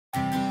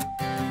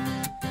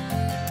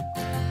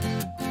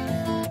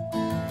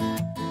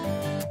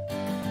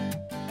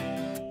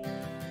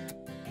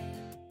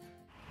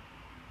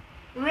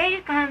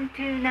Welcome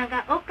to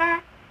Nagaoka,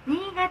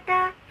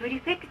 Niigata,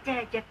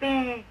 prefecture,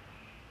 Japan.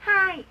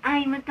 Hi,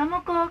 I'm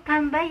Tomoko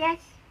Kanbayashi.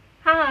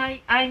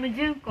 Hi, I'm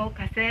Junko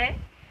Kase.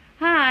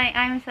 Hi,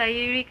 I'm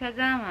Sayuri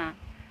Kazama.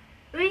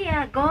 We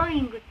are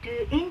going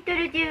to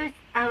introduce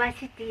our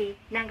city,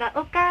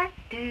 Nagaoka,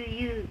 to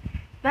you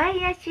by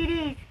a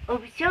series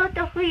of short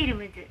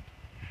films.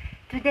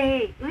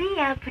 Today we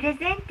are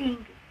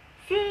presenting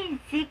Scene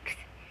 6.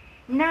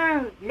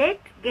 Now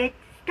let's get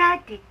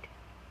started.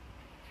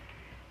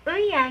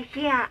 We are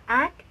here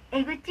at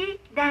Echigo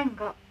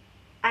Dango,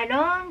 a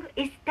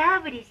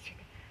long-established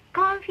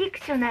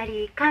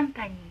confectionery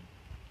company.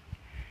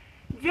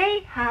 They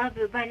have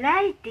a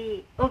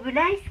variety of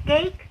rice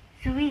cake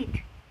sweets.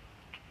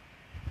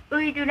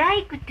 We'd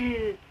like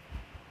to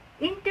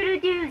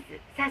introduce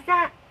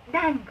Sasa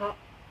Dango,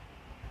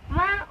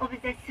 one of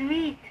the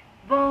sweets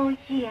born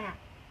here.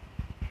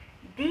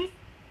 This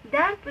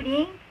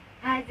dumpling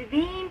has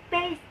been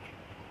placed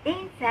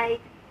inside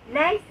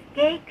rice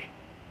cake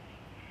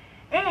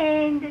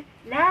and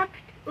wrapped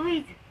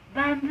with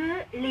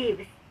bamboo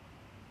leaves.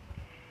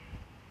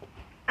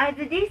 As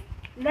this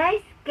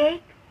rice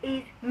cake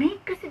is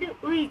mixed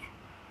with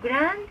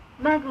ground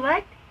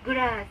mugwort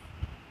grass,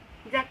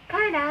 the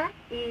color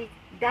is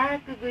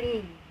dark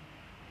green.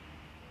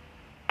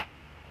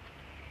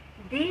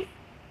 This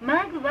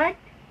mugwort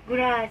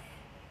grass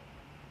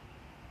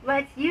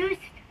was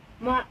used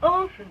more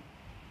often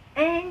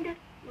and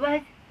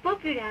was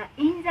popular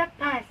in the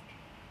past.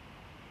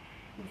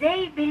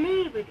 They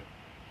believed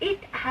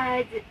it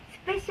has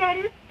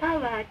special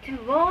power to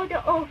ward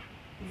off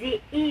the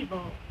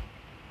evil.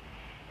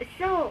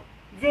 So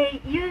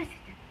they used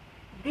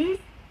this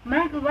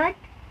mugwort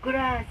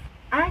grass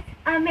as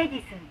a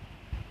medicine.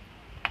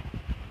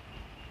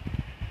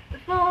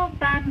 For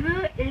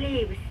bamboo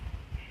leaves,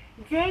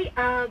 they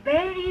are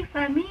very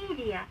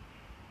familiar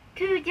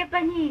to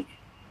Japanese,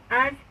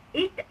 as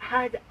it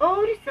has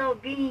also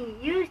been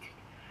used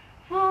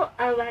for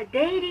our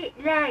daily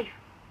life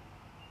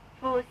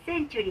for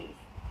centuries.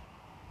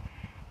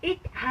 It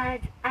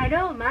has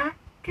aroma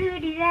to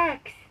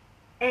relax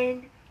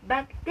and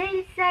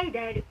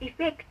bactericidal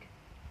effect.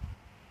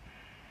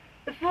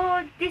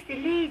 For this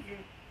reason,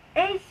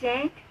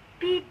 ancient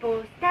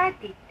people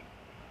started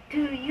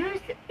to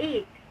use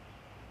it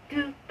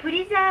to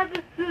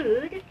preserve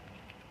food,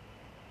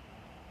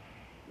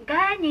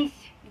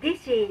 garnish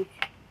dishes,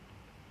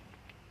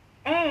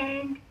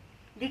 and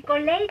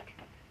decorate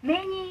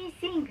many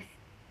things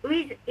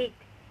with it.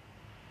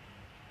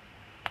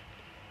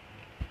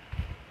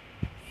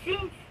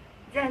 Since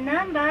the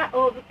number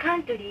of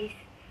countries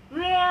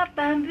where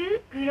bamboo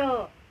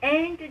grows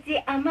and the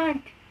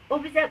amount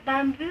of the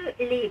bamboo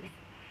leaves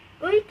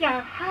we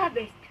can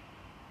harvest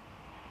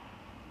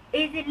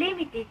is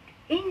limited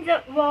in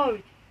the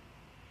world,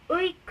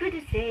 we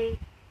could say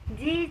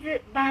these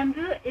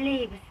bamboo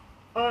leaves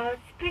are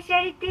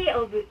specialty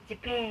of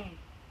Japan.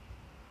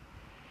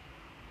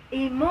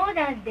 In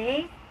modern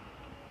days,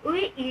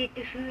 we eat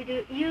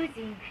food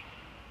using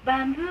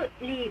bamboo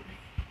leaves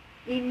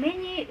in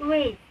many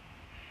ways,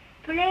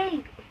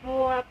 praying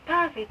for a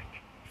perfect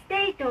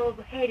state of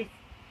health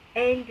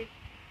and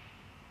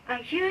a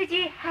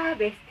huge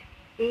harvest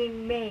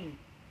in May.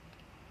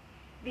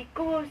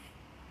 Because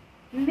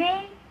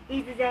May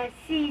is the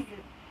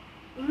season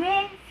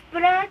when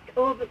sprouts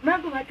of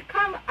mugwort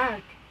come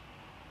out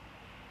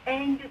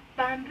and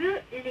bamboo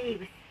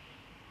leaves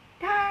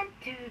turn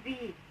to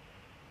be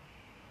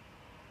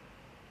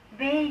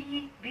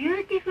very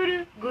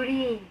beautiful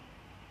green.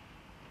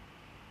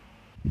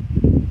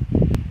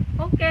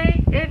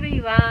 Okay,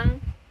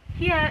 everyone,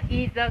 here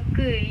is a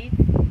quiz.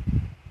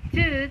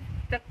 Choose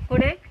the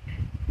correct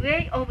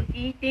way of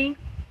eating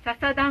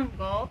Sasa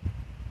Dango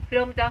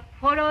from the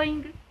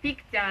following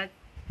pictures.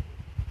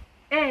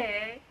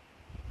 A.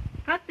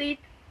 Cut it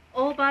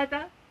over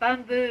the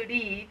bamboo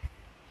leaves.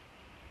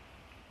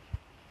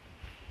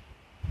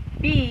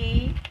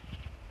 B.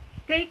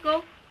 Take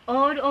off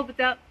all of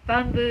the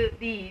bamboo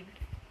leaves.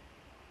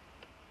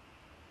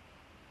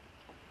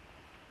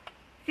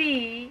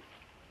 C.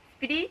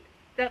 Split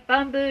the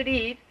bamboo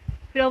leaves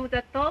from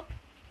the top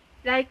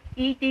like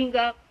eating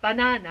a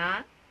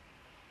banana.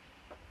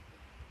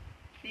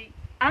 The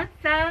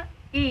answer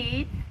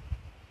is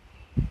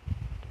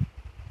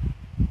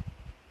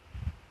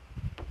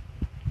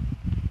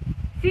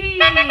C.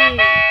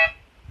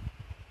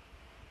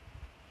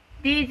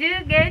 Did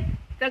you get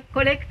the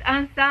correct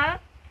answer?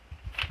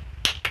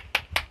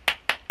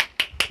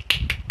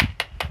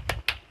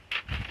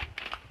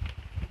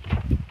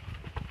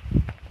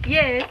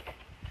 Yes,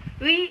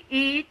 we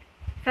eat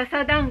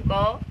Sasa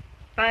Dango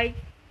by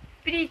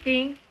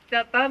splitting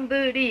the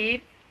bamboo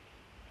leaves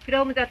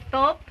from the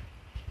top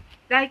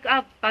like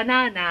a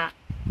banana.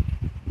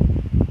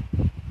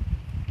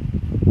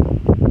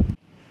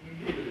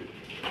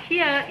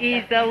 Here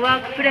is a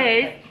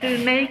workplace to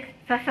make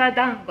Sasa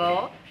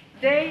Dango.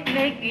 They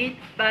make it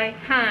by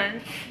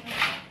hand.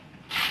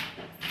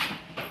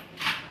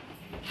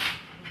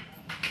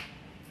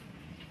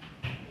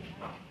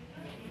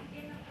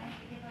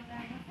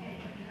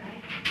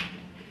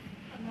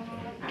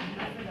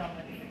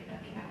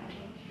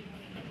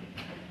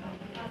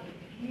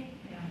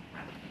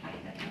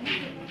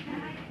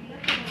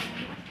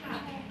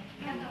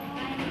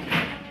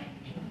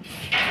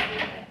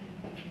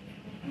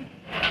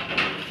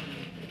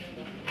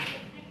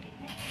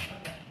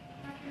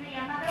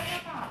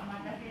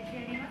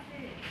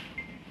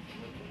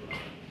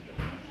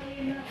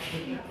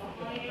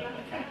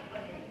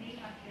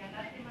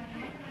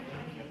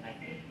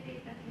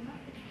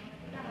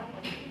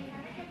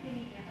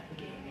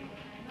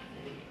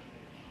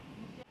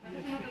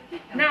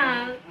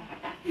 Now,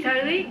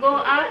 shall we go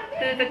up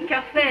to the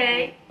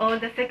cafe on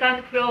the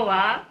second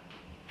floor?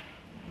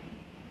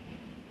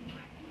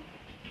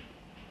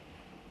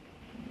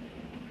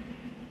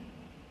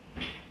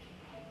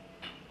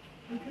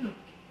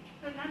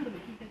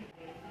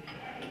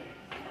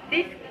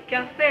 This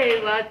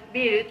cafe was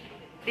built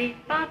with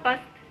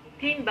repurposed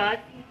timbers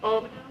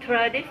of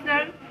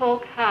traditional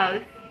folk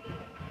house.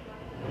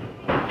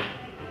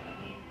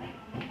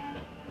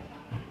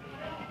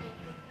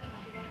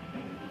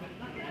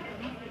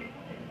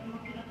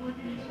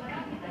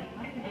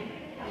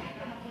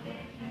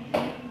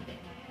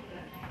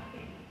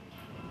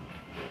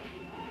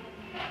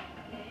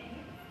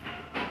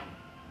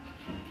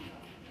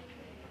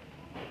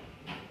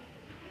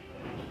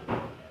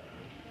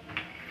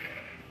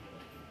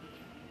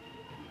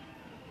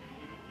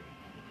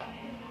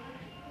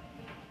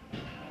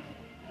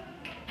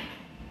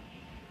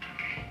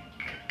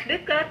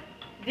 Look at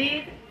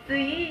these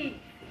sweets.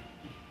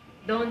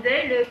 Don't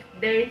they look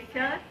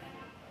delicious?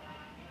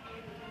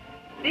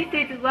 This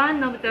is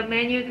one of the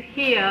menus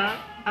here,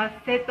 a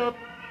set of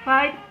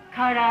 5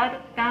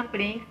 colored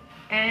dumplings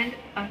and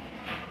a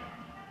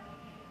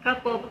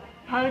cup of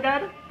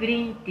powdered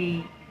green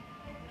tea.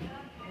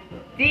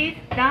 These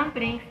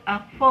dumplings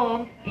are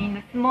formed in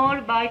a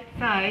small bite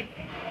size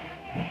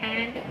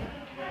and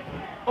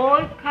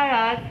all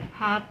colors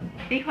have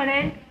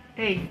different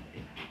tastes.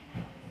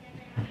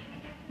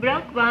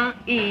 Black one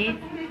is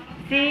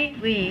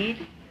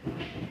seaweed,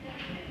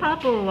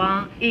 purple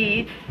one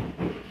is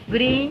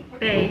green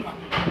paste,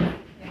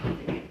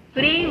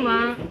 green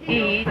one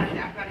is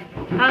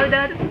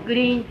powdered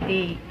green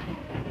tea,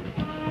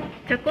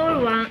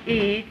 charcoal one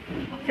is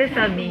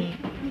sesame,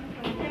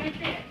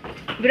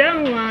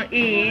 brown one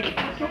is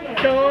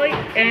soy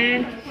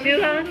and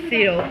sugar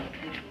syrup.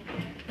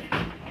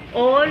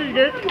 All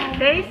look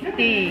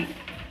tasty.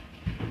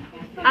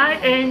 I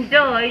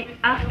enjoy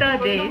after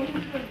this.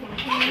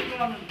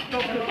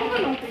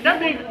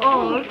 That is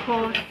all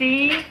for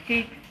scene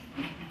 6.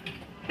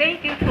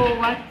 Thank you for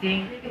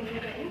watching.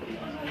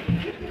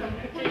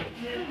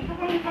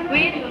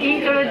 We'll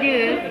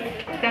introduce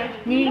the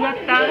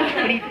Niigata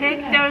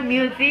Prefecture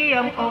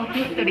Museum of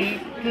History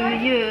to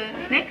you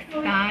next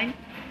time.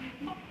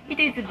 It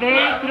is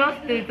very close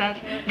to the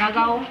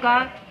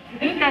Nagaoka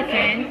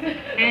interchange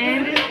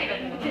and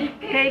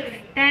takes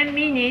 10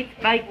 minutes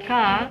by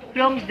car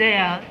from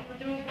there.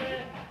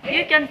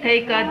 You can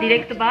take a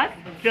direct bus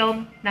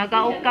from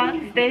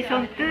Nagaoka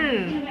station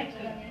too.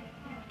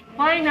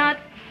 Why not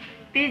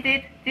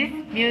visit this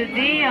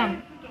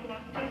museum?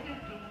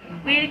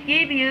 We'll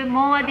give you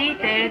more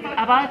details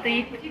about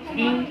it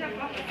in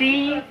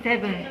scene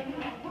 7.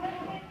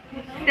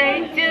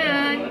 Stay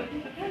tuned.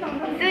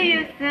 See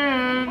you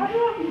soon.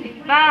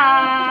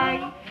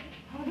 Bye.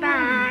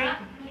 Bye.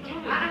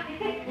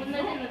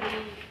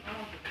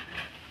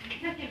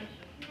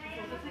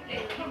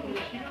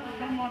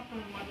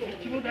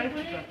 Echigo Dango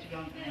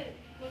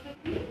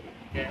Confectionary.